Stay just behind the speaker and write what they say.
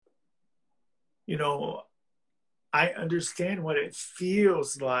you know, I understand what it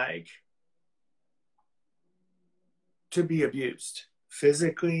feels like to be abused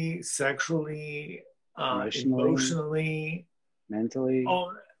physically, sexually, Emotionally, emotionally, mentally.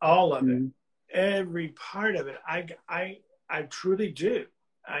 all of it, Mhm. every part of it. I truly do.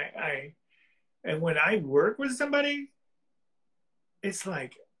 I, and when I work with somebody, it's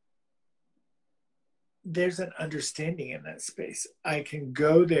like there's an understanding in that space. I can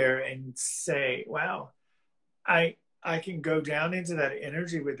go there and say, wow, I can go down into that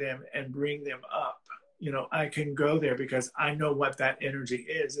energy with them and bring them up. I can go there because I know what that energy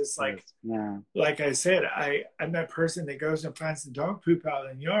is. It's Yes. Yeah. like I said, I'm that person that goes and finds the dog poop out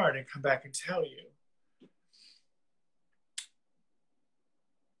in the yard and come back and tell you.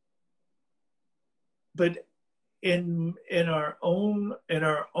 But in our own,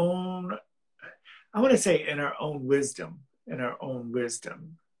 I want to say in our own wisdom,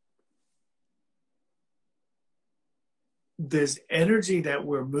 this energy that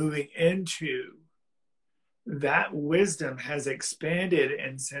we're moving into, that wisdom has expanded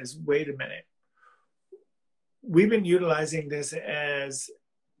and says, wait a minute, we've been utilizing this as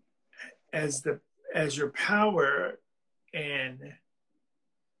the as your power, and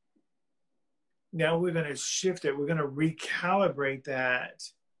now we're going to shift it, we're going to recalibrate that,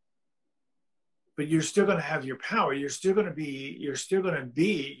 but you're still going to have your power, you're still going to be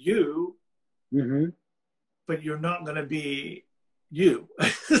you, Hmm. but you're not going to be you.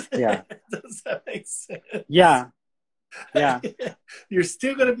 Yeah. Does that make sense? Yeah. Yeah. You're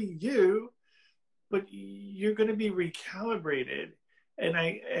still going to be you, but you're going to be recalibrated. And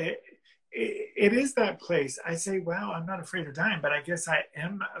it is that place. I say, wow, I'm not afraid of dying, but I guess I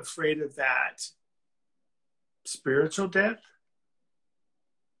am afraid of that spiritual death,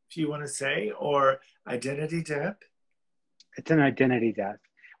 if you want to say, or identity death. It's an identity death.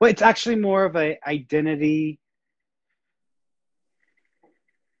 Well, it's actually more of a identity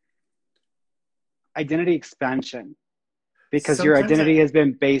expansion, because your Sometimes identity I, has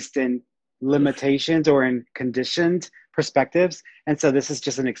been based in limitations or in conditioned perspectives. And so this is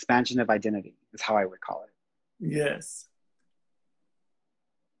just an expansion of identity, is how I would call it. yes.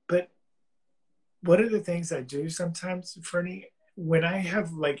 But one of the things I do sometimes, Fernie, when I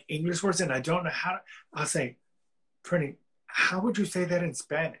have like English words and I don't know how, I'll say, Fernie, how would you say that in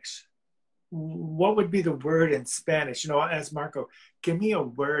Spanish? What would be the word in Spanish? I'll ask Marco, give me a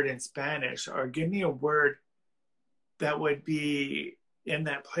word in Spanish, or give me a word that would be in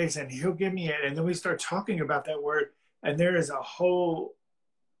that place. And he'll give me it. And then we start talking about that word. And there is a whole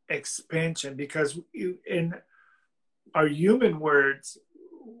expansion because in our human words,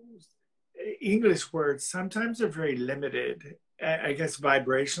 English words sometimes are very limited, I guess,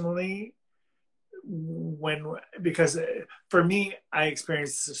 vibrationally. When because for me, I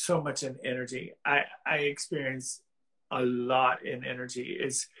experience so much in energy. I experience a lot in energy.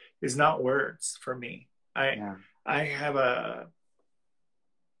 Is not words for me. I Yeah. I have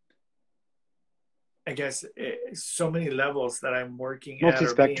I guess so many levels that I'm working at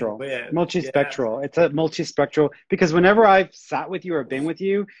or being Multispectral. with. Yeah. Multispectral. It's a multispectral, because whenever I've sat with you or been with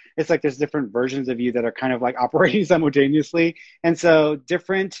you, it's like there's different versions of you that are kind of like operating simultaneously. And so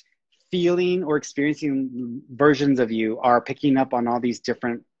different feeling or experiencing versions of you are picking up on all these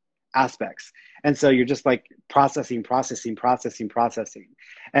different aspects. And so you're just like processing, processing, processing, processing.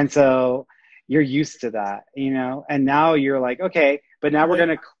 And so you're used to that, and now you're like, okay, but now we're Wait,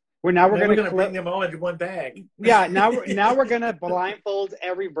 going to we're now we're going gonna to bring them all into one bag. yeah, now we're gonna blindfold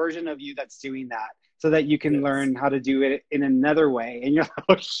every version of you that's doing that, so that you can Yes. learn how to do it in another way. And you're like,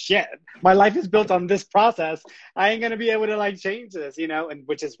 oh shit, my life is built on this process. I ain't gonna be able to like change this, and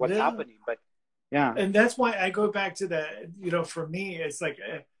which is what's Yeah. happening. But yeah, And that's why I go back to the, for me, it's like,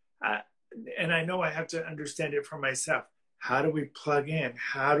 and I know I have to understand it for myself. How do we plug in?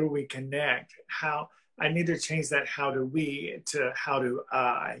 How do we connect? How I need to change that how do we to how do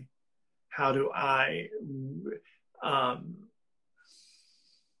I? How do um,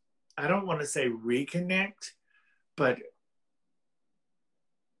 I don't want to say reconnect, but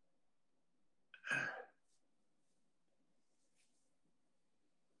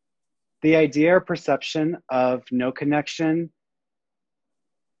the idea or perception of no connection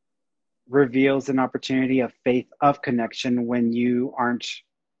reveals an opportunity of faith of connection when you aren't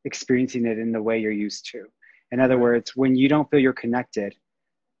experiencing it in the way you're used to. In other right. words, when you don't feel you're connected,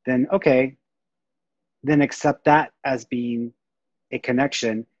 then okay, then accept that as being a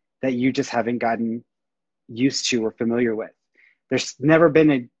connection that you just haven't gotten used to or familiar with. There's never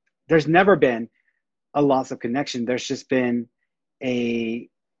been a there's never been a loss of connection. There's just been a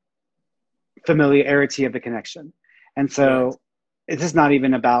familiarity of the connection. And Right. so This is not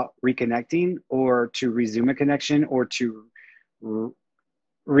even about reconnecting or to resume a connection or to re-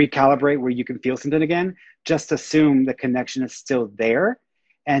 recalibrate where you can feel something again. Just assume the connection is still there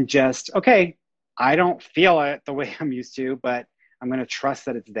and just, okay, I don't feel it the way I'm used to, but I'm going to trust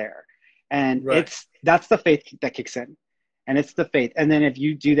that it's there. And Right. that's the faith that kicks in. And it's the faith. And then if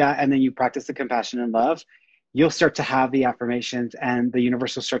you do that and then you practice the compassion and love, you'll start to have the affirmations and the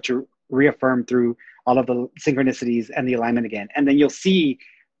universe will start to reaffirm through all of the synchronicities and the alignment again. And then you'll see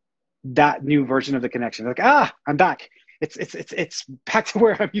that new version of the connection. Like, I'm back. It's back to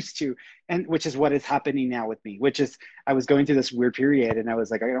where I'm used to, and which is what is happening now with me. Which is I was going through this weird period, and I was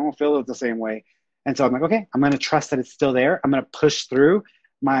like, I don't feel it the same way, and so I'm like, okay, I'm going to trust that it's still there. I'm going to push through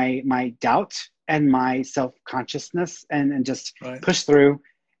my doubt and my self consciousness, and just Right. push through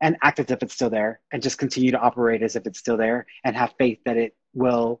and act as if it's still there, and just continue to operate as if it's still there, and have faith that it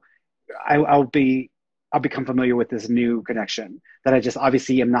will. I'll become familiar with this new connection that I just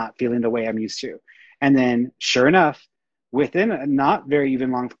obviously am not feeling the way I'm used to. And then, sure enough, within a not very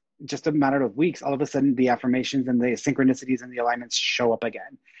even long, just a matter of weeks, all of a sudden the affirmations and the synchronicities and the alignments show up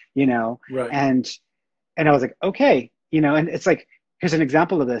again, you know? Right. And I was like, okay, and it's like, here's an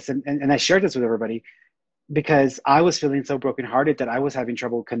example of this. And I shared this with everybody because I was feeling so brokenhearted that I was having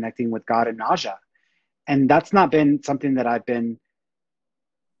trouble connecting with God and nausea. And that's not been something that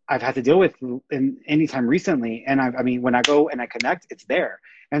I've had to deal with in any time recently. And I mean, when I go and I connect, it's there.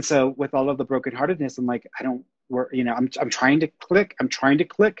 And so with all of the brokenheartedness, I'm like, I don't work, I'm trying to click. I'm trying to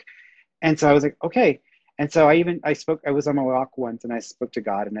click. And so I was like, okay. And so I was on my walk once and I spoke to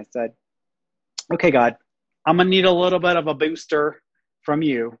God and I said, okay, God, I'm going to need a little bit of a booster from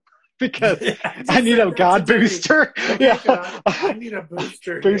you because I I just need said a that God today. booster. Okay, Yeah. God, I need a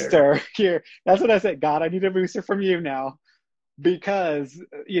booster here. Booster here. That's what I said. God, I need a booster from you now because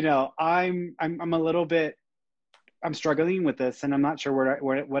I'm a little bit I'm struggling with this and I'm not sure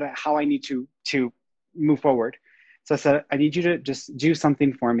how I need to move forward. So I said I need you to just do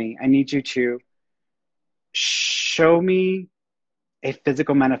something for me. I need you to show me a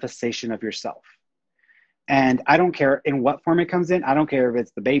physical manifestation of yourself. And I don't care in what form it comes in. I don't care if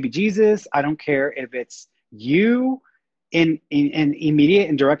it's the baby Jesus. I don't care if it's you in immediate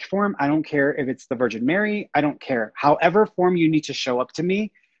and direct form. I don't care if it's the Virgin Mary. I don't care. However form you need to show up to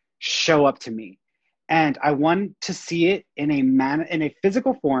me, show up to me. And I want to see it in a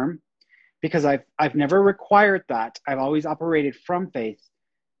physical form because I've never required that. I've always operated from faith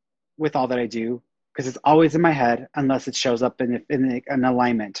with all that I do because it's always in my head unless it shows up in an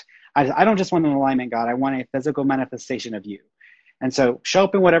alignment. I don't just want an alignment, God. I want a physical manifestation of you. And so show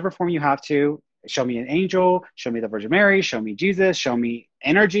up in whatever form you have to. Show me an angel, show me the Virgin Mary, show me Jesus, show me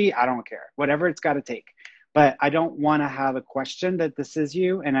energy. I don't care. Whatever it's got to take. But I don't want to have a question that this is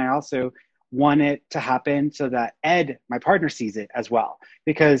you. And I also want it to happen so that Ed, my partner, sees it as well.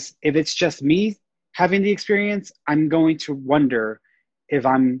 Because if it's just me having the experience, I'm going to wonder if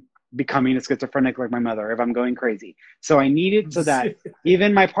I'm becoming a schizophrenic like my mother, if I'm going crazy. So I need it so that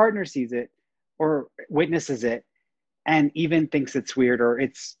even my partner sees it or witnesses it and even thinks it's weird or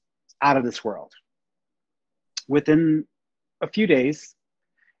it's out of this world. Within a few days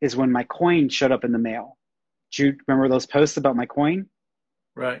is when my coin showed up in the mail. Do you remember those posts about my coin?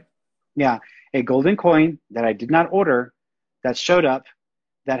 Right. Yeah, a golden coin that I did not order that showed up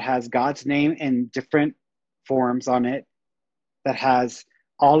that has God's name in different forms on it, that has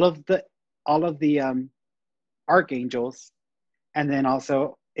all of the archangels, and then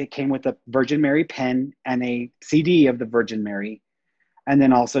also it came with a Virgin Mary pen and a CD of the Virgin Mary, and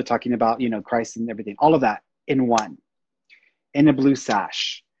then also talking about Christ and everything, all of that in one, in a blue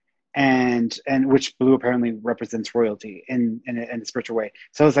sash, and which blue apparently represents royalty in a spiritual way.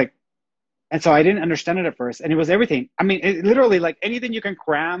 So I was like, and so I didn't understand it at first, and it was everything. I mean, it literally like anything you can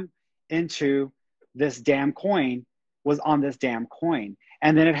cram into this damn coin was on this damn coin,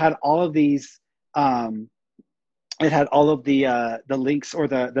 and then it had all of these. It had all of the links or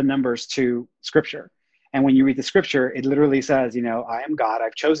the numbers to scripture. And when you read the scripture, it literally says, I am God,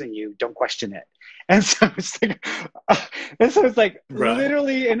 I've chosen you, don't question it. And so it's like Right.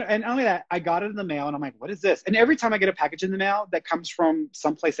 literally, and only that, I got it in the mail and I'm like, what is this? And every time I get a package in the mail that comes from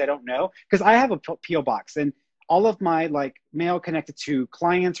someplace I don't know, because I have a P.O. box and all of my like mail connected to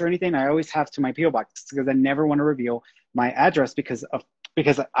clients or anything, I always have to my P.O. box because I never want to reveal my address because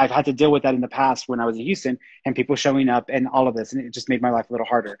I've had to deal with that in the past when I was in Houston and people showing up and all of this, and it just made my life a little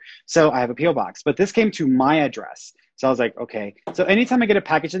harder. So I have a P.O. box, but this came to my address. So I was like, okay. So anytime I get a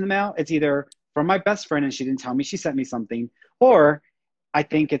package in the mail, it's either from my best friend and she didn't tell me she sent me something, or I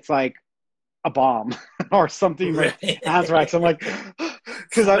think it's like a bomb or something like Right. anthrax. I'm like,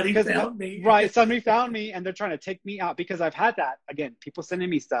 Somebody because found me. right, somebody found me and they're trying to take me out because I've had that again. People sending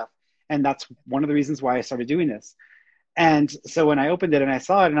me stuff, and that's one of the reasons why I started doing this. And so when I opened it and I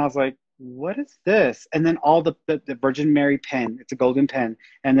saw it, and I was like, "What is this?" And then all the Virgin Mary pen, it's a golden pen,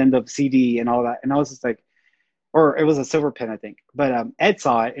 and then the CD and all that, and I was just like, or it was a silver pen, I think. But Ed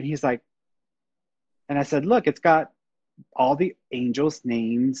saw it and he's like, and I said, "Look, it's got all the angels'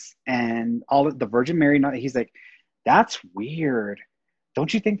 names and all of the Virgin Mary." He's like, "That's weird.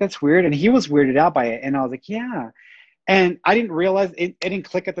 Don't you think that's weird?" And he was weirded out by it. And I was like, "Yeah." And I didn't realize it didn't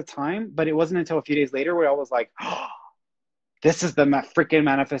click at the time, but it wasn't until a few days later where I was like, "Oh, this is the freaking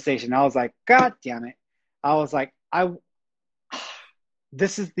manifestation." I was like, "God damn it." I was like,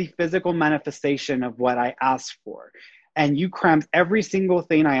 this is the physical manifestation of what I asked for. And you crammed every single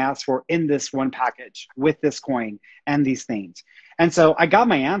thing I asked for in this one package with this coin and these things. And so I got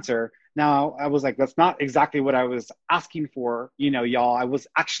my answer. Now I was like, that's not exactly what I was asking for, y'all. I was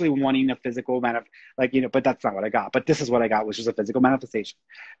actually wanting a physical but that's not what I got. But this is what I got, which is a physical manifestation.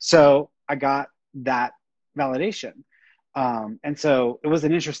 So I got that validation. And so it was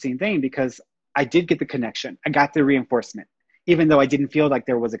an interesting thing because I did get the connection. I got the reinforcement. Even though I didn't feel like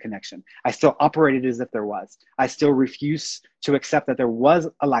there was a connection, I still operated as if there was. I still refuse to accept that there was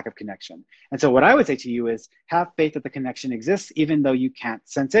a lack of connection. And so what I would say to you is have faith that the connection exists, even though you can't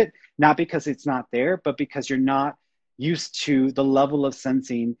sense it, not because it's not there, but because you're not used to the level of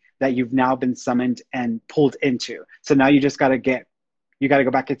sensing that you've now been summoned and pulled into. So now you just got to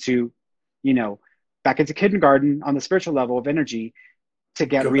go back into, back into kindergarten on the spiritual level of energy to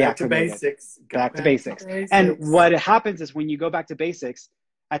get Go reacclimated. back to basics. Back to basics. And what happens is when you go back to basics,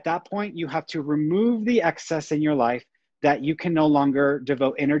 at that point, you have to remove the excess in your life that you can no longer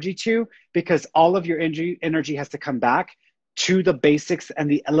devote energy to, because all of your energy has to come back to the basics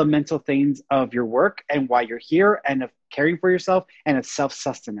and the elemental things of your work and why you're here and of caring for yourself and of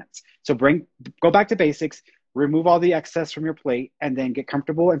self-sustenance. So go back to basics, remove all the excess from your plate, and then get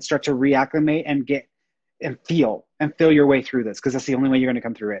comfortable and start to reacclimate and feel your way through this, because that's the only way you're going to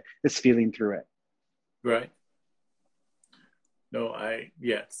come through it, is feeling through it. Right. No,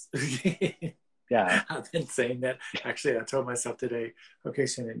 yes. Yeah. I've been saying that. Actually, I told myself today, okay,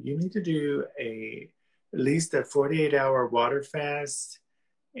 Shannon, you need to do at least a 48-hour water fast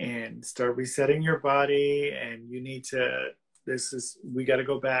and start resetting your body. And you need to, we got to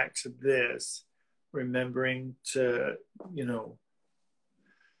go back to this, remembering to,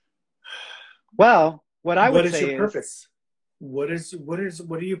 Well, what I would say is, what is your purpose?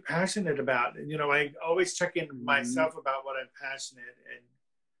 What are you passionate about? And I always check in myself about what I'm passionate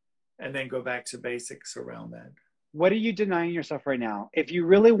and then go back to basics around that. What are you denying yourself right now? If you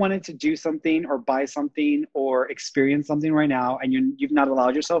really wanted to do something or buy something or experience something right now, and you've not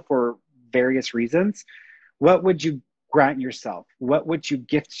allowed yourself for various reasons, what would you grant yourself? What would you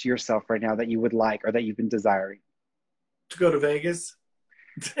gift yourself right now that you would like or that you've been desiring? To go to Vegas.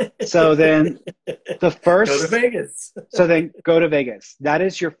 So then the first go to Vegas. So then go to Vegas. That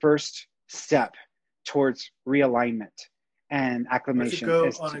is your first step towards realignment and acclimation,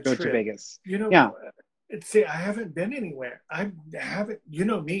 is to go to Vegas. Yeah. See, I haven't been anywhere. I haven't,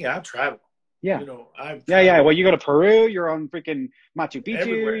 me, I've traveled. Yeah. I've traveled. Yeah. Well, you go to Peru, you're on freaking Machu Picchu,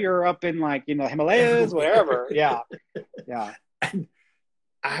 everywhere. You're up in Himalayas, wherever. Yeah. Yeah. And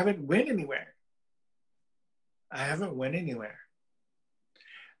I haven't went anywhere.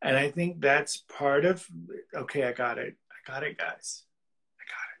 And I think that's part of, okay, I got it, guys.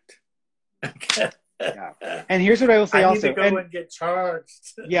 I got it. Yeah. And here's what I will say also. I need to go and get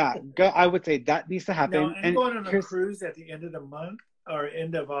charged. Yeah, I would say that needs to happen. No, I'm going on a cruise at the end of the month or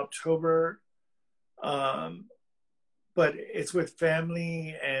end of October. But it's with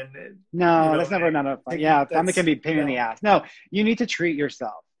family and... No, that's never not a fun. Yeah, family can be a pain in the ass. No, you need to treat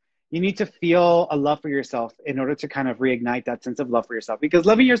yourself. You need to feel a love for yourself in order to kind of reignite that sense of love for yourself. Because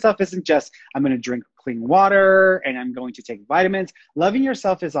loving yourself isn't just, I'm going to drink clean water and I'm going to take vitamins. Loving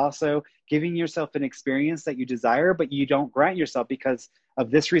yourself is also giving yourself an experience that you desire, but you don't grant yourself because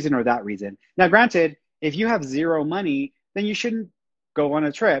of this reason or that reason. Now, granted, if you have zero money, then you shouldn't go on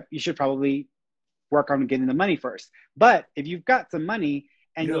a trip. You should probably work on getting the money first. But if you've got some money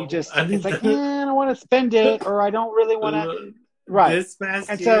and it's like, I don't want to spend it, or I don't really want to... Right. This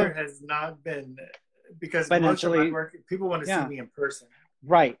past year has not been, because most of my work, people want to see me in person.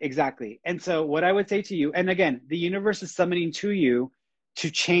 Right, exactly. And so what I would say to you, and again, the universe is summoning to you to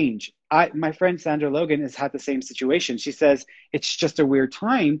change. My friend Sandra Logan has had the same situation. She says, it's just a weird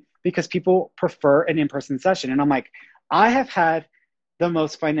time because people prefer an in-person session. And I'm like, I have had the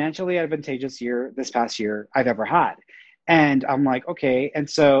most financially advantageous year this past year I've ever had. And I'm like, okay. And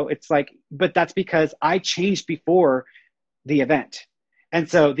so it's like, but that's because I changed before the event. And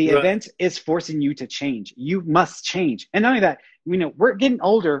so the Right. event is forcing you to change. You must change. And not only that, we're getting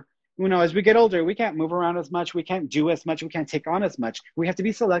older. As we get older, we can't move around as much. We can't do as much. We can't take on as much. We have to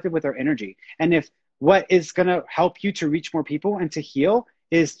be selective with our energy. And if what is going to help you to reach more people and to heal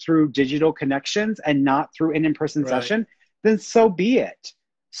is through digital connections and not through an in-person Right. session, then so be it.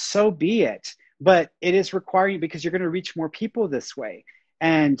 So be it. But it is requiring, because you're going to reach more people this way.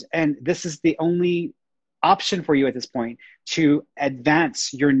 And this is the only option for you at this point to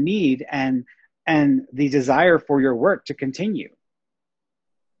advance your need and the desire for your work to continue.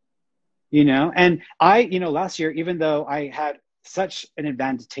 And last year, even though I had such an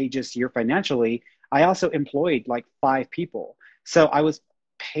advantageous year financially, I also employed like 5 people. So I was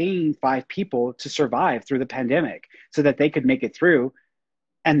paying 5 people to survive through the pandemic so that they could make it through,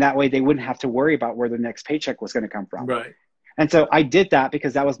 and that way they wouldn't have to worry about where their next paycheck was going to come from. Right. And so I did that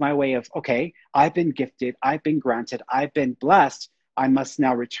because that was my way of, okay, I've been gifted, I've been granted, I've been blessed. I must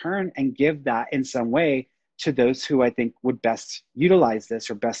now return and give that in some way to those who I think would best utilize this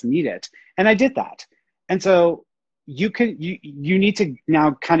or best need it. And I did that. And so you need to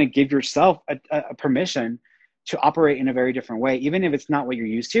now kind of give yourself a permission to operate in a very different way, even if it's not what you're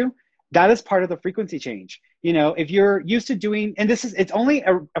used to. That is part of the frequency change. If you're used to doing, and it's only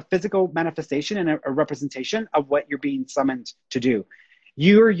a physical manifestation and a representation of what you're being summoned to do.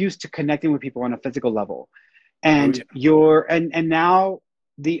 You're used to connecting with people on a physical level. Oh And yeah. and now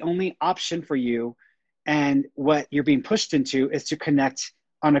the only option for you and what you're being pushed into is to connect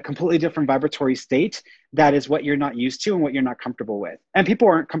on a completely different vibratory state. That is what you're not used to and what you're not comfortable with. And people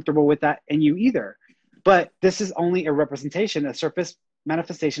aren't comfortable with that in you either. But this is only a representation, a surface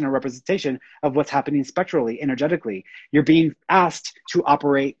manifestation or representation of what's happening spectrally, energetically. You're being asked to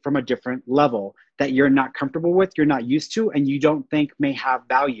operate from a different level that you're not comfortable with, you're not used to, and you don't think may have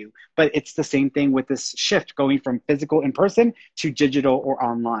value. But it's the same thing with this shift going from physical in person to digital or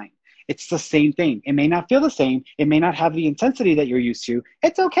online. It's the same thing. It may not feel the same. It may not have the intensity that you're used to.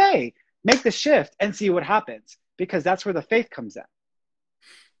 It's okay. Make the shift and see what happens, because that's where the faith comes in.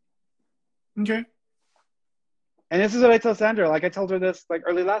 Okay. And this is what I tell Sandra. Like I told her this like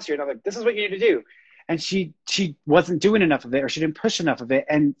early last year, and I'm like, this is what you need to do. And she wasn't doing enough of it, or she didn't push enough of it.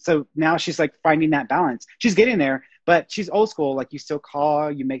 And so now she's like finding that balance. She's getting there, but she's old school. Like you still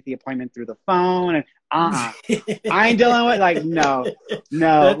call, you make the appointment through the phone, and I ain't dealing with like no,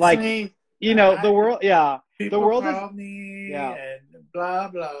 That's like me. the world, yeah, the People world is, call me yeah, and blah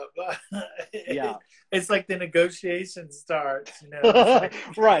blah blah. yeah. It's like the negotiation starts. It's like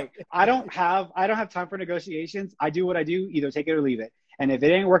Right. I don't have time for negotiations. I do what I do, either take it or leave it. And if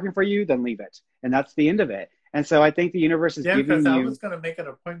it ain't working for you, then leave it. And that's the end of it. And so I think the universe is yeah, because giving I was you, gonna make an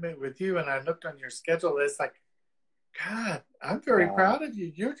appointment with you, and I looked on your schedule. It's like, God, I'm very yeah, proud of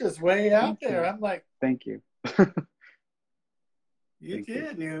you. You're just way out thank there. you. I'm like, Thank you. you Thank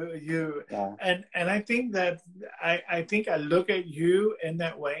you. did you, Yeah. and I think that I think I look at you in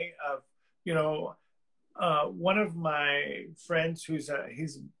that way of you know one of my friends he's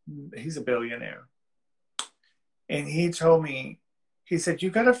a billionaire, and he told me, he said, you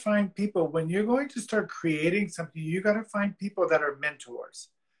got to find people when you're going to start creating something. You got to find people that are mentors,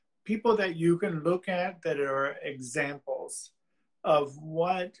 people that you can look at that are examples of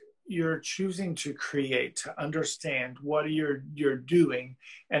what you're choosing to create, to understand what you're doing.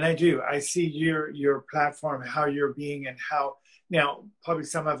 And I see your platform, how you're being, and how now probably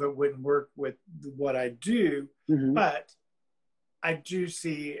some of it wouldn't work with what I do, Hmm. but I do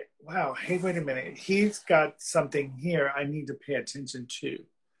see, wow, hey, wait a minute, he's got something here I need to pay attention to,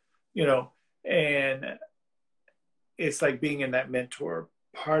 you know, and it's like being in that mentor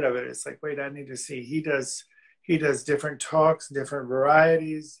part of it. It's like, wait, I need to see. He does different talks, different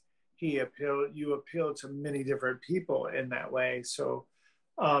varieties. You appeal to many different people in that way. So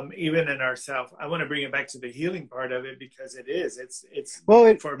even in ourself, I want to bring it back to the healing part of it, because it's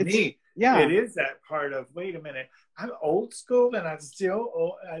Well, for it's, me, it yeah. is that part of, wait a minute, I'm old school and I'm still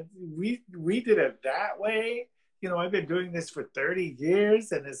old. We did it that way. I've been doing this for 30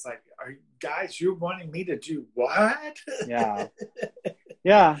 years, and it's like, are guys, you're wanting me to do what? Yeah.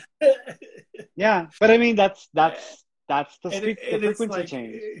 Yeah. Yeah. But I mean, that's the And it's frequency like,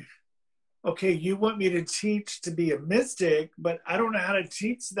 change. okay, you want me to teach to be a mystic, but I don't know how to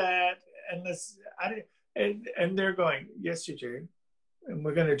teach that unless I. And they're going, yes, you do, and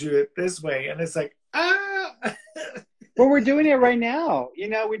we're going to do it this way, and it's like, ah, Well, we're doing it right now.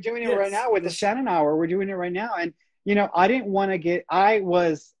 We're doing it right yes, now with the yes, Shannon Hour. We're doing it right now. And, I didn't want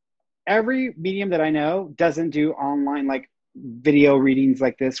to every medium that I know doesn't do online, like video readings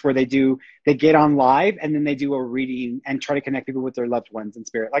like this, where they get on live and then they do a reading and try to connect people with their loved ones in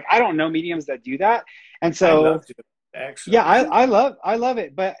spirit. Like, I don't know mediums that do that. And I so love to. Yeah, actually. I love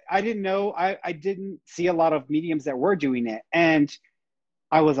it, but I didn't know I didn't see a lot of mediums that were doing it. And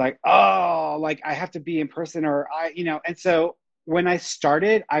I was like, oh, like I have to be in person or and so when I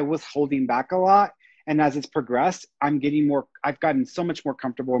started, I was holding back a lot. And as it's progressed, I've gotten so much more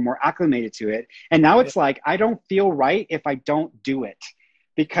comfortable and more acclimated to it. And now Yeah, it's like, I don't feel right if I don't do it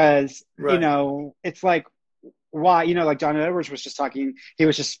because, right. it's like, why, like John Edwards was just talking, he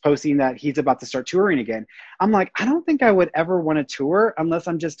was just posting that he's about to start touring again. I'm like, I don't think I would ever want to tour unless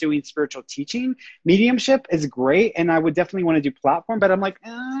I'm just doing spiritual teaching. Mediumship is great, and I would definitely want to do platform, but I'm like,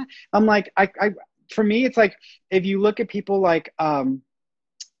 for me, it's like if you look at people like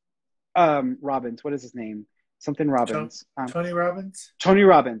Robbins, what is his name? Something Tony, Robbins. Tony Robbins. Tony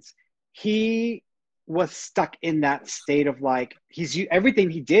Robbins. He was stuck in that state of like everything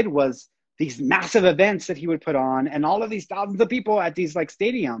he did was these massive events that he would put on and all of these thousands of people at these like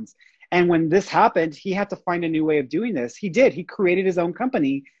stadiums. And when this happened, he had to find a new way of doing this. He did. He created his own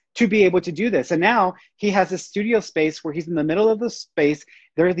company to be able to do this. And now he has a studio space where he's in the middle of the space.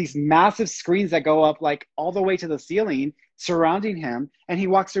 There are these massive screens that go up like all the way to the ceiling surrounding him. And he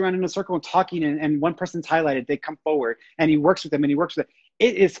walks around in a circle talking, and one person's highlighted. They come forward and he works with them and he works with them.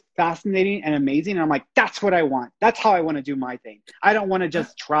 It is fascinating and amazing. And I'm like, that's what I want. That's how I want to do my thing. I don't want to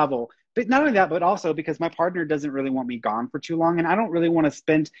just travel. But not only that, but also because my partner doesn't really want me gone for too long. And I don't really want to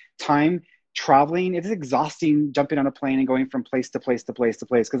spend time traveling. It's exhausting jumping on a plane and going from place to place to place to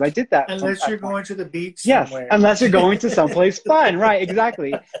place. Because I did that Unless at you're point. going to the beach Yes, somewhere. unless you're going to someplace fun, right?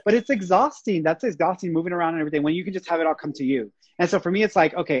 Exactly. But it's exhausting. That's exhausting moving around and everything when you can just have it all come to you. And so for me, it's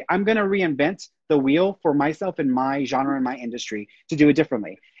like, okay, I'm going to reinvent the wheel for myself and my genre and my industry to do it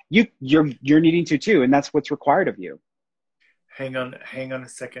differently. You're needing to too, and that's what's required of you. Hang on a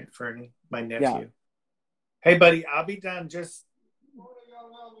second, Fernie, my Yeah. nephew. Hey, buddy, I'll be done. Just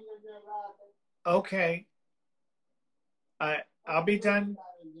okay. I'll be done.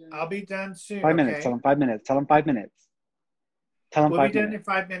 I'll be done soon. 5 minutes. Tell Okay, them 5 minutes. Tell them 5 minutes. Tell them we'll be five done minutes.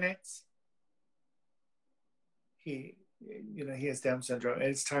 in 5 minutes. He, he has Down syndrome.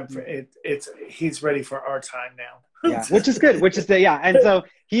 It's time for it. He's ready for our time now. Yeah, which is good. Which is yeah. And so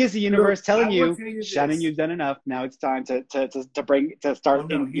he is the Look, universe telling I will you, tell you Shannon, this. you've done enough. Now it's time to Oh start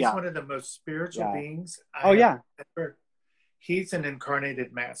no, in. he's Yeah, one of the most spiritual yeah. beings I Oh have yeah. ever. He's an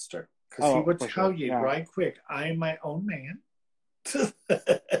incarnated master because he Oh, would for tell sure. you Yeah. right quick, I am my own man.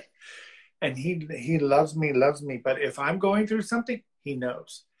 And he loves me. But if I'm going through something, he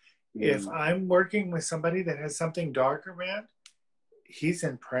knows. If Mm, I'm working with somebody that has something dark around, he's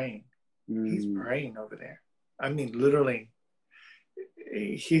in praying. He's mm, praying over there. I mean, literally,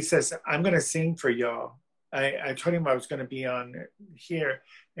 he says, I'm going to sing for y'all. I told him I was going to be on here.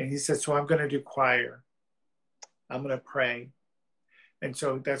 And he says, so I'm going to do choir. I'm going to pray. And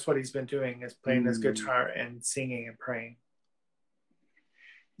so that's what he's been doing is playing his mm, guitar and singing and praying.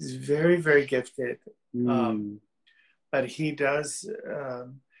 He's very, very gifted. Um, mm. but he has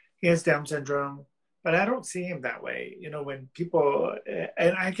Down syndrome, but I don't see him that way. When people,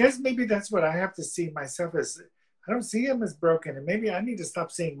 and I guess maybe that's what I have to see myself as. I don't see him as broken, and maybe I need to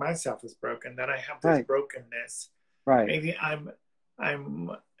stop seeing myself as broken. That I have this Right. brokenness. Right. Maybe I'm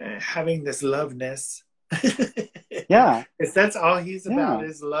having this loveness. Yeah. Because that's all he's about Yeah.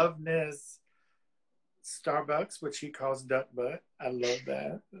 is loveness. Starbucks, which he calls Duck Butt. I love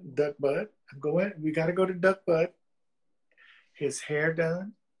that. Duck Butt. We got to go to Duck Butt. His hair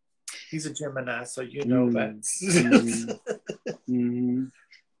done. He's a Gemini, so you know that. Mm, mm, mm,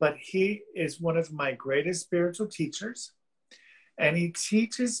 But he is one of my greatest spiritual teachers. And he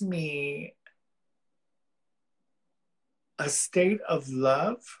teaches me a state of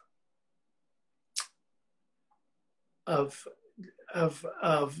love, of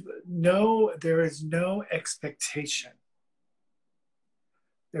no, there is no expectation.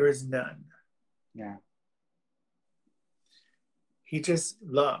 There is none. yeah. He just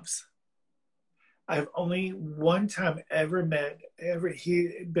loves. I've only one time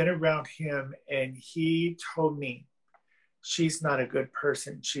he been around him, and he told me she's not a good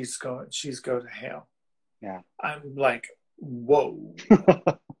person. She's go to hell. Yeah. I'm like, whoa.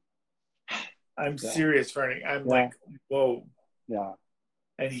 I'm Yeah. serious, Fernie. I'm Yeah. like, whoa. Yeah.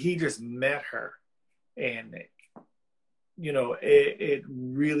 And he just met her, and it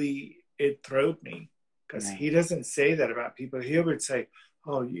really throwed me because Yeah. he doesn't say that about people. He would say,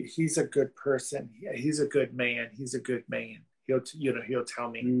 "Oh, he's a good person. He's a good man. He's a good man." He'll tell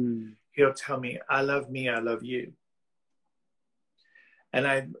me, Mm, I love you." And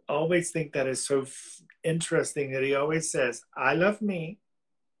I always think that is so interesting that he always says, "I love me,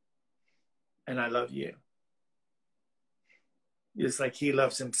 and I love you." It's like he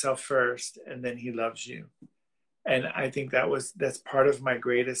loves himself first, and then he loves you. And I think that's part of my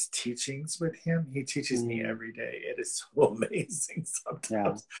greatest teachings with him. He teaches me Mm, every day. It is so amazing yeah.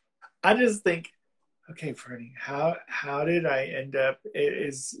 sometimes. I just think, okay, Fernie, how did I end up? It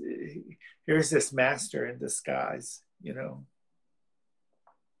is here's this master in disguise, you know.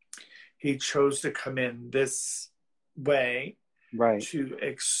 He chose to come in this way Right. to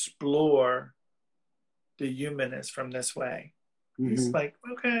explore the humanness from this way. He's Hmm. like,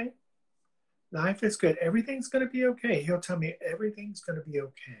 okay, life is good. Everything's going to be okay. He'll tell me everything's going to be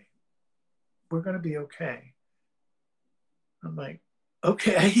okay. We're going to be okay. I'm like,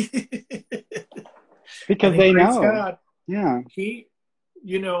 okay. And Because he they prays know. God. Yeah. He,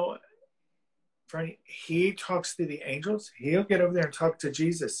 you know, Franny, he talks to the angels. He'll get over there and talk to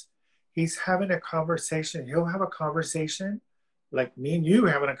Jesus. He's having a conversation. He'll have a conversation like me and you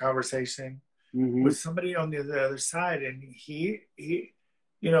having a conversation Hmm. with somebody on the other side. And you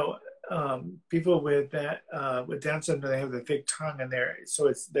know, people with that, with Down syndrome, they have the thick tongue and so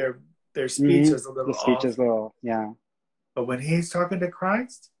it's their speech Hmm. is a The little speech off. is little. Yeah. But when he's talking to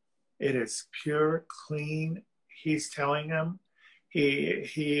Christ, it is pure, clean. He's telling them,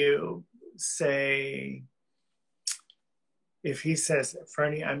 he'll say, if he says,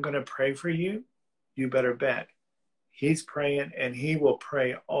 Fernie, I'm going to pray for you, you better bet. He's praying and he will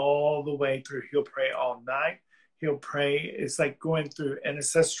pray all the way through. He'll pray all night. He'll pray. It's like going through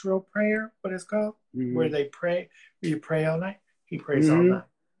ancestral prayer, what it's called, where Hmm. they pray, where you pray all night. He prays all Hmm. night,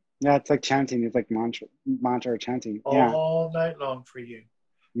 Yeah, it's like chanting. It's like mantra or chanting. Yeah. all night long for you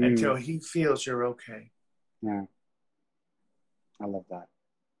until Mm. he feels you're okay. Yeah. I love that.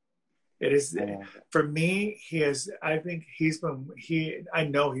 It is I love it. for me. I think he's been. I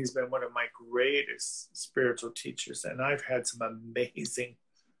know he's been one of my greatest spiritual teachers, and I've had some amazing,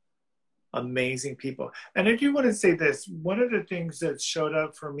 amazing people. And I do want to say this: one of the things that showed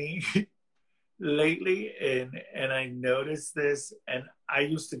up for me lately, and I noticed this, and I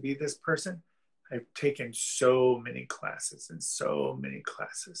used to be this person. I've taken so many classes and so many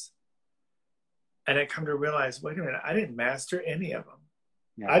classes, and I come to realize, wait a minute, I didn't master any of them.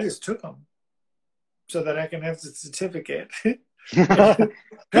 Yeah. I just took them so that I can have the certificate.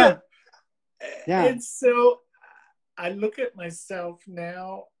 Yeah. Yeah. And so I look at myself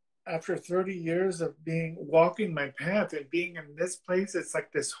now after 30 years of being walking my path and being in this place. It's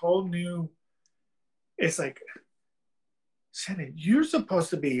like this whole new, it's like, Shannon, you're supposed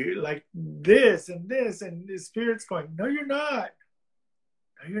to be like this and this. And the spirit's going, no, you're not.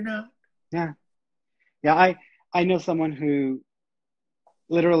 No, you're not. Yeah. Yeah. I know someone who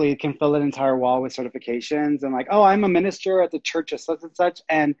literally can fill an entire wall with certifications and like, oh, I'm a minister at the church of such and such.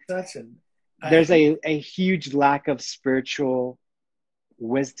 And Such an, there's I, a huge lack of spiritual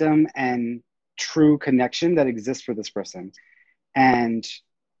wisdom and true connection that exists for this person. And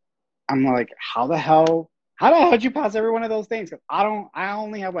I'm like, how the hell did you pass every one of those things? 'Cause I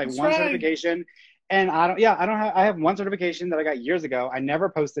only have like that's one right. certification and I have one certification that I got years ago. I never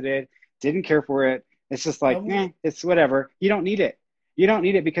posted it, didn't care for it. It's just like, it's whatever. You don't need it. You don't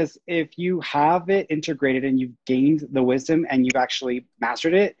need it because if you have it integrated and you've gained the wisdom and you've actually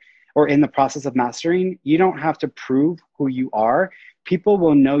mastered it or in the process of mastering, you don't have to prove who you are. People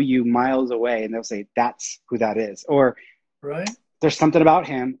will know you miles away and they'll say, that's who that is. Or Right. there's something about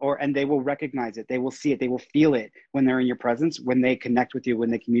him and they will recognize it, they will see it, they will feel it when they're in your presence, when they connect with you, when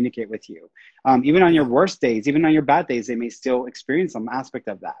they communicate with you, even on your Yeah. worst days, even on your bad days, they may still experience some aspect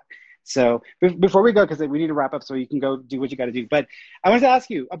of that. So before we go, because we need to wrap up so you can go do what you got to do, but I wanted to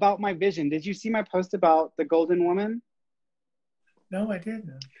ask you about my vision. Did you see my post about the golden woman? No, I didn't.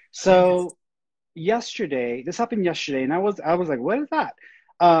 I didn't get, So yesterday, this happened yesterday, and I was like, what is that?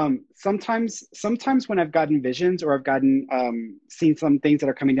 Sometimes when I've gotten visions or I've gotten seen some things that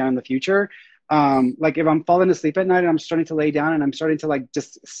are coming down in the future, like if I'm falling asleep at night and I'm starting to lay down and I'm starting to like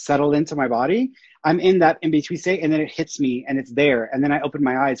just settle into my body, I'm in that in between state, and then it hits me and it's there, and then I open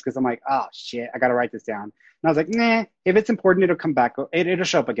my eyes because I'm like, oh shit, I gotta write this down. And I was like, nah, if it's important, it'll come back, it'll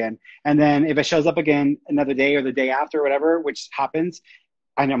show up again, and then if it shows up again another day or the day after, or whatever, which happens,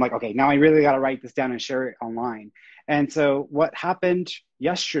 and I'm like, okay, now I really got to write this down and share it online. And so what happened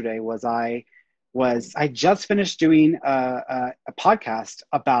yesterday was I just finished doing a podcast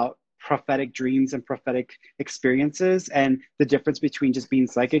about prophetic dreams and prophetic experiences and the difference between just being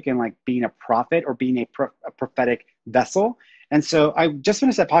psychic and like being a prophet or being a prophetic vessel. And so I just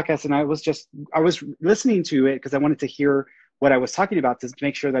finished that podcast and I was listening to it because I wanted to hear what I was talking about to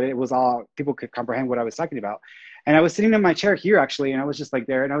make sure that it was all people could comprehend what I was talking about. And I was sitting in my chair here actually, and I was just like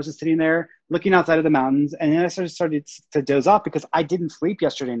there, and I was just sitting there looking outside of the mountains, and then I started to doze off because I didn't sleep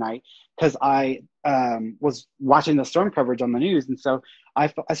yesterday night because I was watching the storm coverage on the news, and so I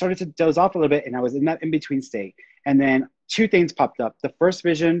started to doze off a little bit, and I was in that in between state. And then two things popped up. The first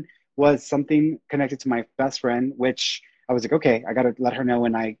vision was something connected to my best friend, which I was like, okay, I got to let her know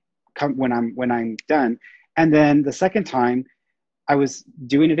when I come when I'm done. And then the second time, I was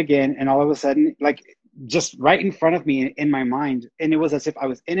doing it again, and all of a sudden, like just right in front of me in my mind, and it was as if I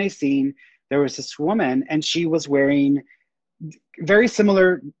was in a scene. There was this woman, and she was wearing very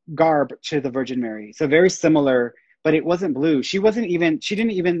similar garb to the Virgin Mary. So very similar, but it wasn't blue. She didn't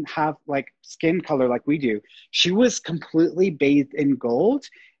even have like skin color like we do. She was completely bathed in gold.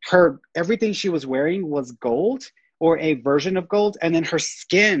 Everything she was wearing was gold or a version of gold. And then her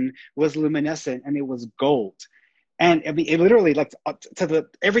skin was luminescent and it was gold. And it literally like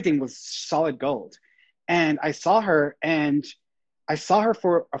everything was solid gold. And I saw her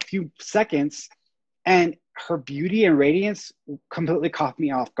for a few seconds, and her beauty and radiance completely caught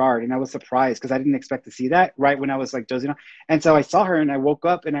me off guard, and I was surprised because I didn't expect to see that right when I was like dozing off. And so I saw her, and I woke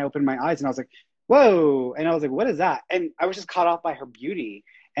up and I opened my eyes, and I was like, whoa. And I was like, what is that? And I was just caught off by her beauty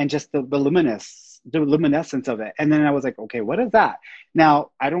and just the luminescence of it. And then I was like, okay, what is that?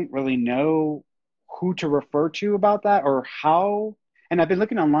 Now I don't really know who to refer to about that or how. And I've been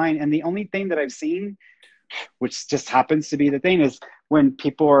looking online, and the only thing that I've seen, which just happens to be the thing, is when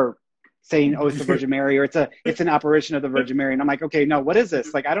people are saying, "Oh, it's the Virgin Mary," or it's an apparition of the Virgin Mary, and I'm like, okay, no, what is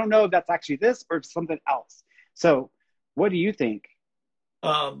this? Like, I don't know if that's actually this or something else. So, what do you think?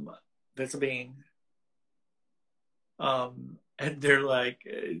 That's a being. And they're like,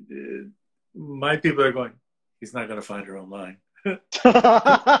 my people are going, he's not going to find her online.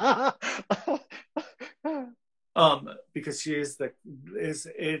 Because she is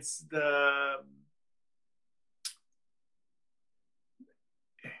it's the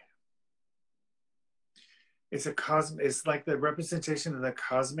it's a cosmic, it's like the representation of the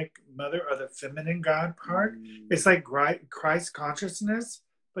cosmic mother or the feminine God part. It's like Christ consciousness,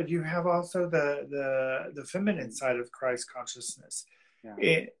 but you have also the feminine side of Christ consciousness.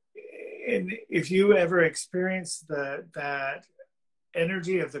 Yeah. And if you ever experience that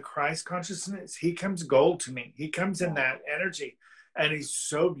energy of the Christ consciousness, he comes gold to me. He comes in that energy, and he's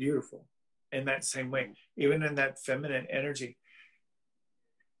so beautiful in that same way, even in that feminine energy.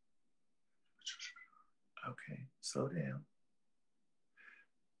 Okay, slow down.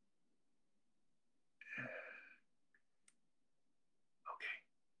 Okay.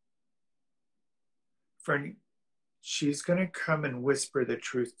 Fernie, she's going to come and whisper the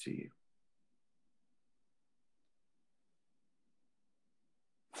truth to you.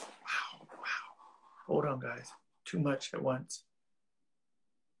 Wow, wow. Hold on, guys. Too much at once.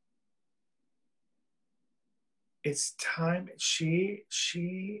 It's time. She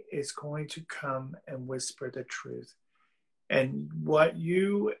is going to come and whisper the truth. And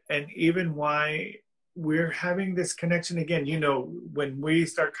even why we're having this connection again, when we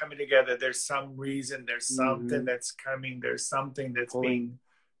start coming together, there's some reason, there's something that's coming, there's something that's being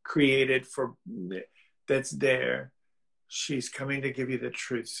created that's there. She's coming to give you the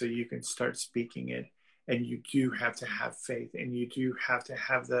truth so you can start speaking it. And you do have to have faith, and you do have to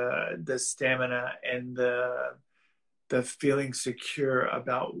have the stamina and the feeling secure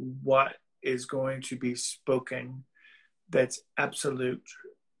about what is going to be spoken. That's absolute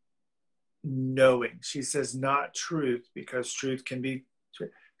knowing. She says not truth, because truth can be,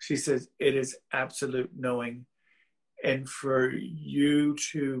 she says it is absolute knowing. And for you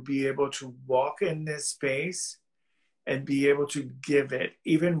to be able to walk in this space and be able to give it,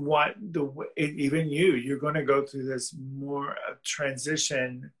 even you're going to go through this more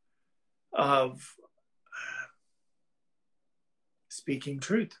transition of speaking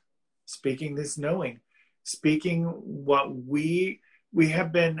truth, speaking this knowing, speaking what we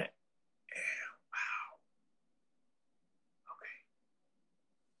have been. Wow.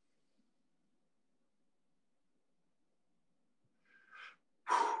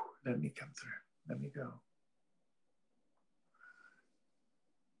 Okay. Let me come through. Let me go.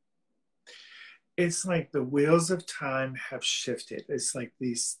 It's like the wheels of time have shifted. It's like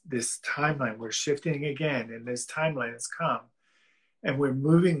this timeline, we're shifting again, and this timeline has come, and we're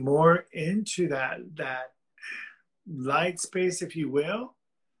moving more into that light space, if you will.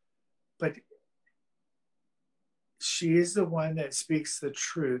 But she is the one that speaks the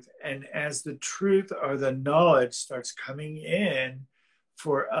truth, and as the truth or the knowledge starts coming in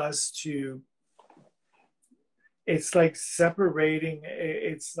for us to, it's like separating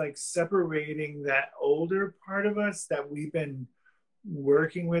that older part of us that we've been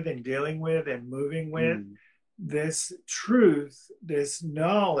working with and dealing with and moving with. This truth, this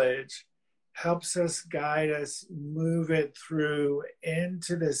knowledge helps us, guide us, move it through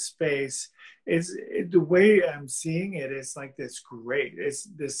into this space. The way I'm seeing it is like this great, it's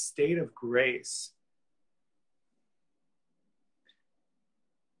this state of grace.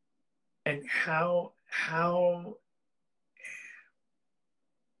 And how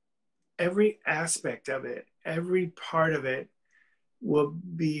every aspect of it, every part of it will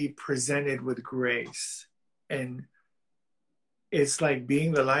be presented with grace. And it's like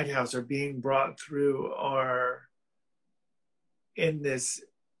being the lighthouse or being brought through or in this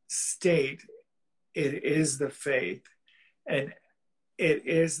state. It is the faith. And it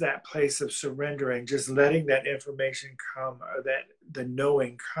is that place of surrendering, just letting that information come or that the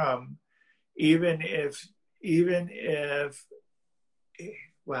knowing come, even if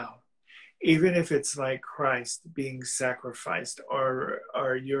wow, even if it's like Christ being sacrificed or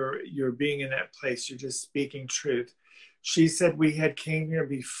you're being in that place, you're just speaking truth. She said we had came here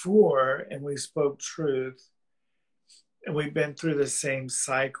before and we spoke truth and we've been through the same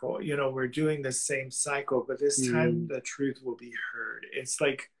cycle. You know, we're doing the same cycle, but this time the truth will be heard. It's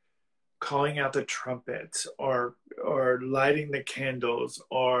like calling out the trumpets or lighting the candles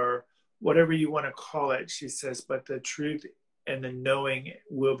or whatever you want to call it. She says, but the truth and the knowing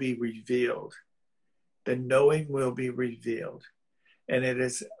will be revealed. The knowing will be revealed. And it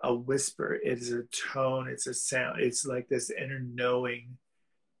is a whisper, it is a tone, it's a sound. It's like this inner knowing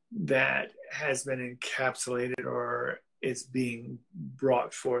that has been encapsulated or is being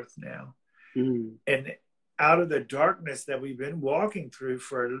brought forth now. And out of the darkness that we've been walking through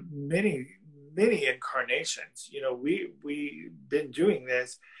for many, many incarnations, you know, we've been doing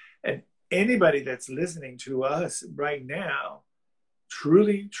this. And anybody that's listening to us right now,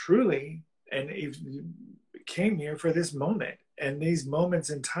 truly, truly, and if came here for this moment and these moments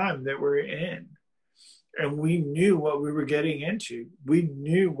in time that we're in. And we knew what we were getting into. We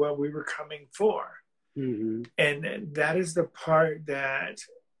knew what we were coming for. And that is the part that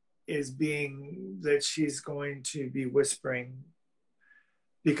she's going to be whispering,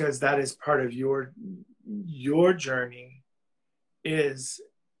 because that is part of your journey, is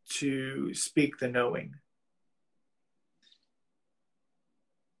to speak the knowing.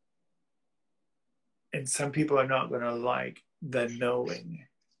 And some people are not going to like the knowing.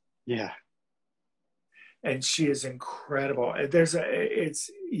 Yeah. And she is incredible.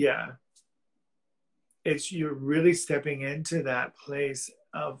 It's you're really stepping into that place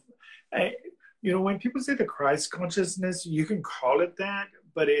of, you know, when people say the Christ consciousness, you can call it that,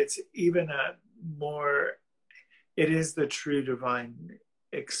 but it's even it is the true divine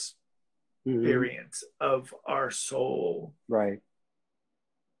experience of our soul. Right.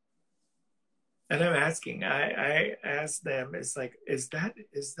 And I'm asking, I asked them, it's like, is that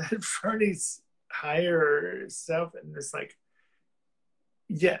Fernie's higher self? And it's like,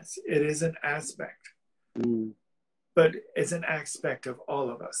 yes, it is an aspect, but it's an aspect of all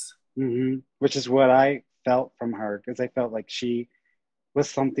of us. Which is what I felt from her, because I felt like she was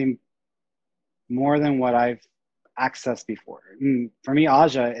something more than what I've accessed before. For me,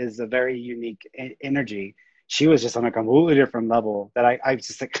 Aja is a very unique energy. She was just on a completely different level that I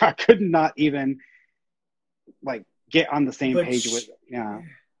just like, I could not even like get on the same page with. Yeah.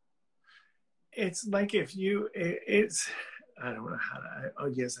 It's like I don't know how to, oh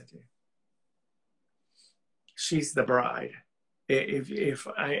yes, I do. She's the bride.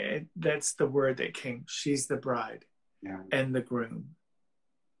 That's the word that came. She's the bride and the groom.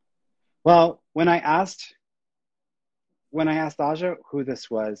 Well, when I asked Aja who this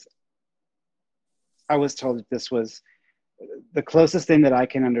was, I was told that this was the closest thing that I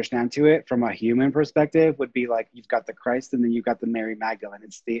can understand to it from a human perspective would be like, you've got the Christ and then you've got the Mary Magdalene.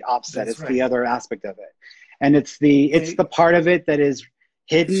 It's the opposite. It's the other aspect of it. And it's the part of it that is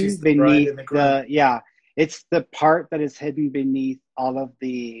hidden beneath it's the part that is hidden beneath all of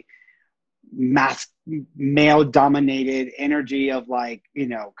the male dominated energy of, like, you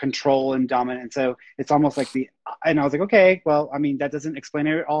know, control and dominance. So it's almost like and I was like, okay, well, I mean, that doesn't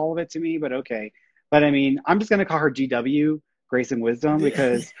explain all of it to me, but okay. But I mean, I'm just going to call her GW, Grace and Wisdom,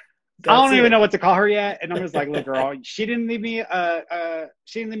 because I don't even know what to call her yet. And I'm just like, look, girl, she didn't leave me a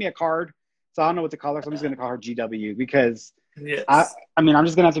card, so I don't know what to call her. So I'm just going to call her GW, because I mean, I'm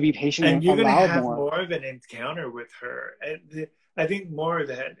just going to have to be patient and you're going to have more of an encounter with her. I think more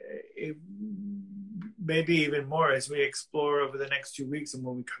that maybe even more as we explore over the next 2 weeks, and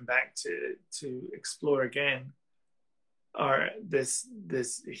when we come back to explore again, or this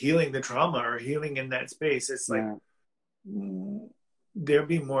healing the trauma or healing in that space. It's like there'll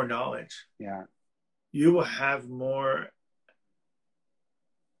be more knowledge. You will have more.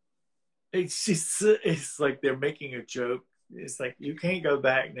 It's like they're making a joke. It's like, you can't go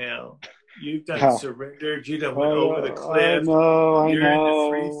back now. You've done Yeah. surrendered. You done went over the Oh, I cliff. know, I You're in the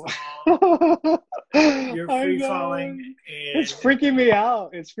free know. fall. You're I free know. falling, It's and freaking me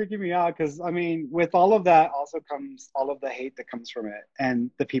out. It's freaking me out because I mean, with all of that also comes all of the hate that comes from it,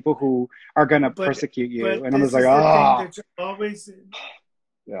 and the people who are gonna but persecute you. but And I'm just this like, is the thing ah, that you always,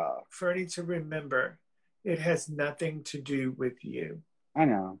 yeah, Fernie, to remember. It has nothing to do with you. I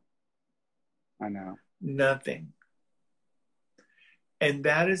know, I know. Nothing. And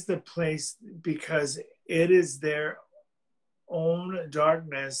that is the place because it is their own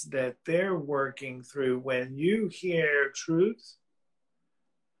darkness that they're working through. When you hear truth,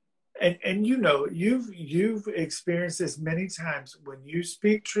 and you know you've experienced this many times, when you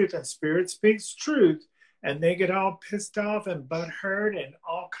speak truth and spirit speaks truth, and they get all pissed off and butthurt and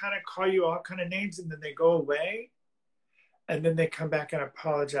all kind of call you all kind of names, and then they go away, and then they come back and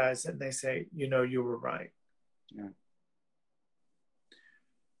apologize, and they say, you know, you were right. Yeah.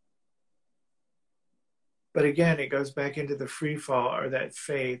 But again, it goes back into the free fall, or that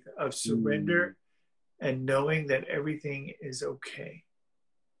faith of Mm, surrender and knowing that everything is okay.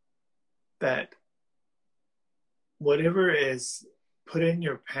 That whatever is put in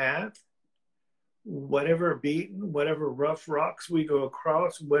your path, whatever beaten, whatever rough rocks we go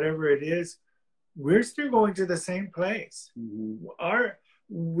across, whatever it is, we're still going to the same place. mm-hmm.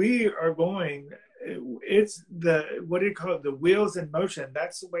 We are going, it's the, what do you call it, the wheels in motion.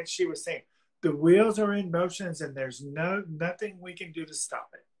 That's what she was saying. The wheels are in motions, and there's nothing we can do to stop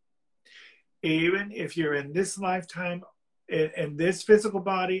it. Even if you're in this lifetime, in this physical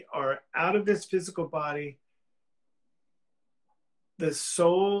body, or out of this physical body, the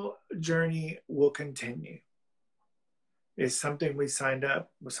soul journey will continue. It's something we signed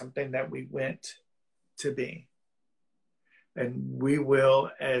up with, something that we went to be, and we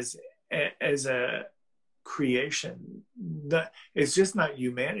will as a creation. It's just not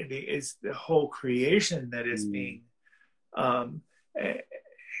humanity; it's the whole creation that is Mm. being. Um, eh,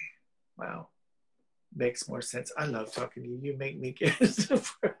 wow, makes more sense. I love talking to you. You make me get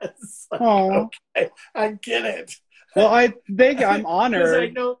depressed. Like, Oh, okay, I get it. well, I think I'm Because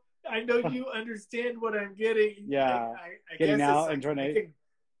honored. I know you understand what I'm getting, and Yeah, I getting guess it's out and like trying I to. can.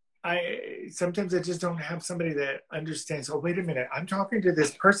 I sometimes I just don't have somebody that understands. Oh, wait a minute! I'm talking to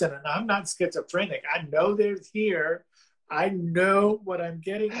this person, and I'm not schizophrenic. I know they're here. I know what I'm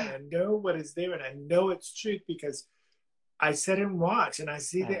getting, and I know what is there, and I know it's truth because I sit and watch, and I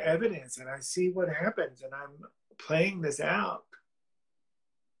see the evidence, and I see what happens, and I'm playing this out.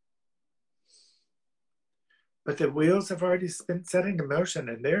 But the wheels have already been set into motion,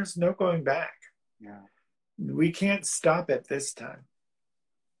 and there's no going back. Yeah. We can't stop it this time.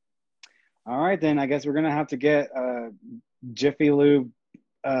 All right, then I guess we're gonna have to get Jiffy Lube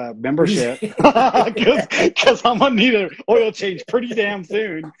membership because I'm gonna need an oil change pretty damn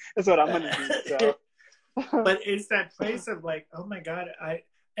soon. That's what I'm gonna need. So, But it's that place of like, oh my God, I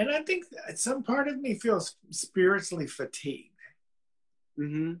think some part of me feels spiritually fatigued.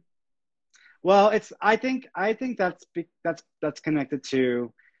 hmm well, it's I think that's connected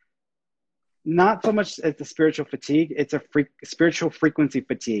to not so much as the spiritual fatigue. It's a spiritual frequency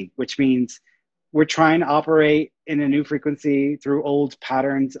fatigue, which means we're trying to operate in a new frequency through old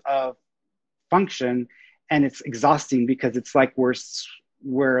patterns of function, and it's exhausting because it's like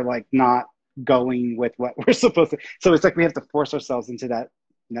we're like not going with what we're supposed to. So it's like we have to force ourselves into that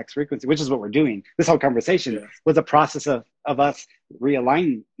next frequency, which is what we're doing. This whole conversation Yes. was a process of us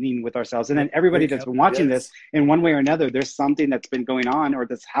realigning with ourselves. And then everybody that's been watching this Yes. in one way or another, there's something that's been going on or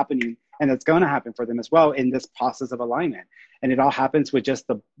that's happening and that's going to happen for them as well in this process of alignment. And it all happens with just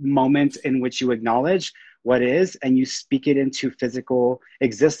the moment in which you acknowledge what is and you speak it into physical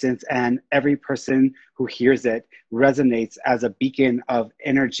existence. And every person who hears it resonates as a beacon of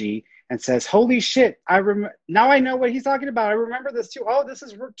energy and says, "Holy shit! Now I know what he's talking about. I remember this too. Oh, this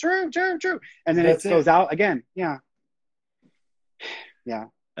is true, true, true." And then it That's goes it. out again. Yeah, yeah,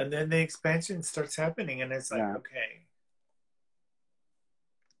 And then the expansion starts happening, and it's like, yeah,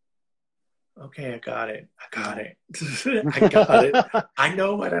 okay, I got it. I got yeah, it. I got it. I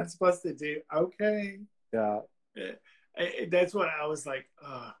know what I'm supposed to do. Okay. yeah, That's what I was like,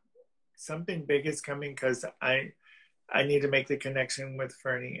 something big is coming because I need to make the connection with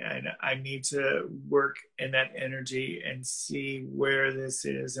Fernie, and I need to work in that energy and see where this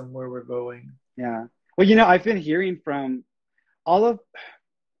is and where we're going. yeah. Well, I've been hearing from all of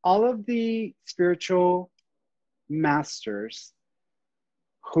all of the spiritual masters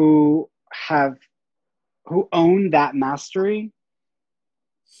who have who own that mastery.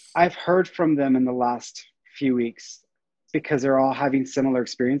 I've heard from them in the last few weeks because they're all having similar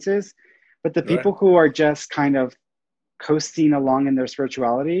experiences. But the Right. people who are just kind of coasting along in their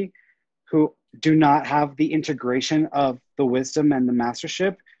spirituality, who do not have the integration of the wisdom and the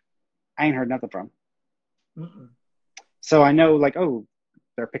mastership, I ain't heard nothing from. Mm-mm. So I know, like, oh,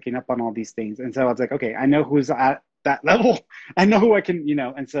 they're picking up on all these things. And so I was like, okay, I know who's at that level. I know who I can,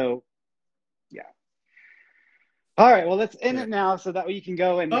 and so, yeah. All right, well, let's end Yeah. it now so that way you can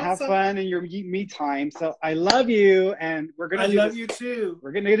go and have Awesome. fun in your me time. So I love you, and we're I gonna do love this. you too.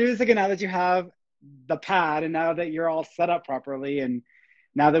 We're gonna do this again now that you have the pad, and now that you're all set up properly, and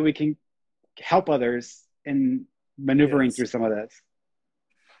now that we can help others in maneuvering Yes. through some of this.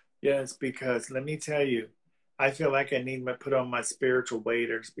 Yes, because let me tell you, I feel like I need to put on my spiritual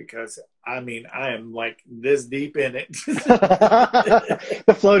waders because I mean I am like this deep in it.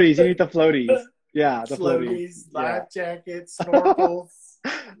 The floaties, you need the floaties. Yeah, the floaties. Floaties, Yeah. life jackets, snorkels.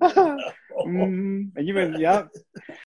 And you've been, yep.